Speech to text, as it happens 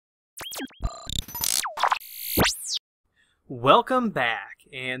Welcome back,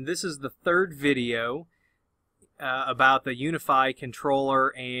 and this is the third video about the UniFi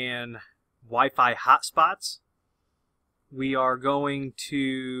controller and Wi-Fi hotspots. We are going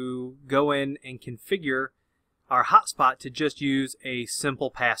to go in and configure our hotspot to just use a simple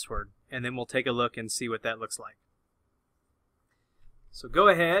password, and then we'll take a look and see what that looks like. So go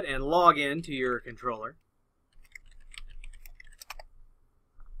ahead and log in to your controller.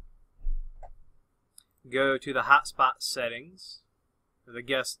 Go to the hotspot settings, or the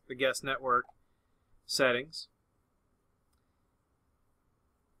guest network settings.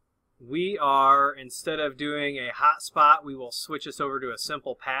 We are, instead of doing a hotspot, we will switch this over to a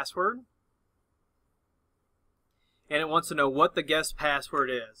simple password. And it wants to know what the guest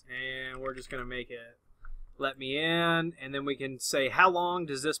password is. And we're just going to make it let me in, and then we can say how long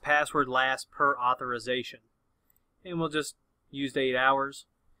does this password last per authorization. And we'll just use 8 hours.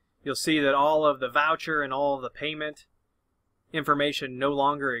 You'll see that all of the voucher and all of the payment information no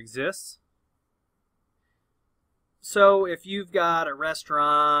longer exists. So if you've got a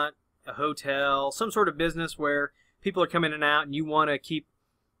restaurant, a hotel, some sort of business where people are coming in and out and you want to keep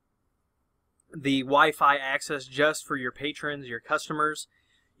the Wi-Fi access just for your patrons, your customers,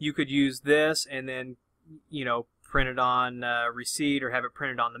 you could use this and then, you know, print it on a receipt or have it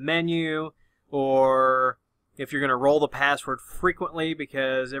printed on the menu, or if you're going to roll the password frequently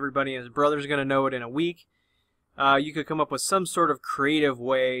because everybody and his brother's going to know it in a week, you could come up with some sort of creative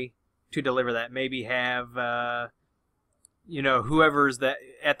way to deliver that. Maybe have, you know, whoever's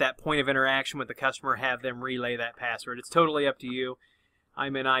at that point of interaction with the customer, have them relay that password. It's totally up to you.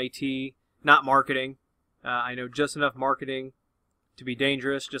 I'm in IT, not marketing. I know just enough marketing to be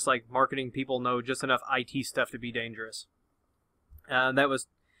dangerous, just like marketing people know just enough IT stuff to be dangerous. That was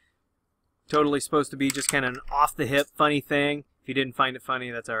totally supposed to be just kind of an off-the-hip funny thing. If you didn't find it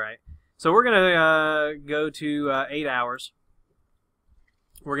funny, that's all right. So we're going to go to 8 hours.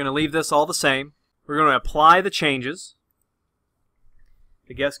 We're going to leave this all the same. We're going to apply the changes.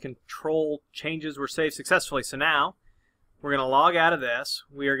 The guest control changes were saved successfully. So now we're going to log out of this.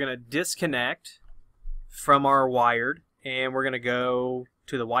 We are going to disconnect from our wired, and we're going to go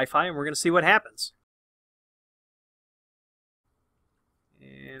to the Wi-Fi, and we're going to see what happens.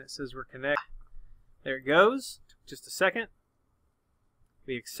 And it says we're connected. There it goes. Just a second.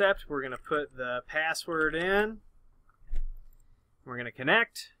 We accept. We're going to put the password in. We're going to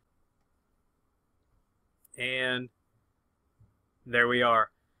connect. And there we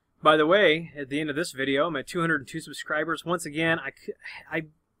are. By the way, at the end of this video, I'm at 202 subscribers. Once again, I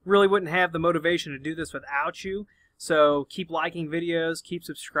really wouldn't have the motivation to do this without you. So keep liking videos, keep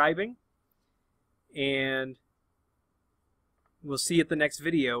subscribing, and we'll see you at the next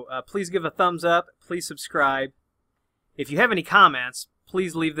video. Please give a thumbs up. Please subscribe. If you have any comments,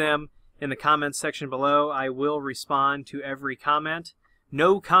 please leave them in the comments section below. I will respond to every comment.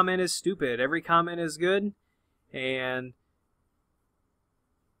 No comment is stupid. Every comment is good. And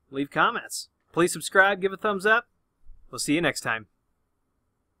leave comments. Please subscribe. Give a thumbs up. We'll see you next time.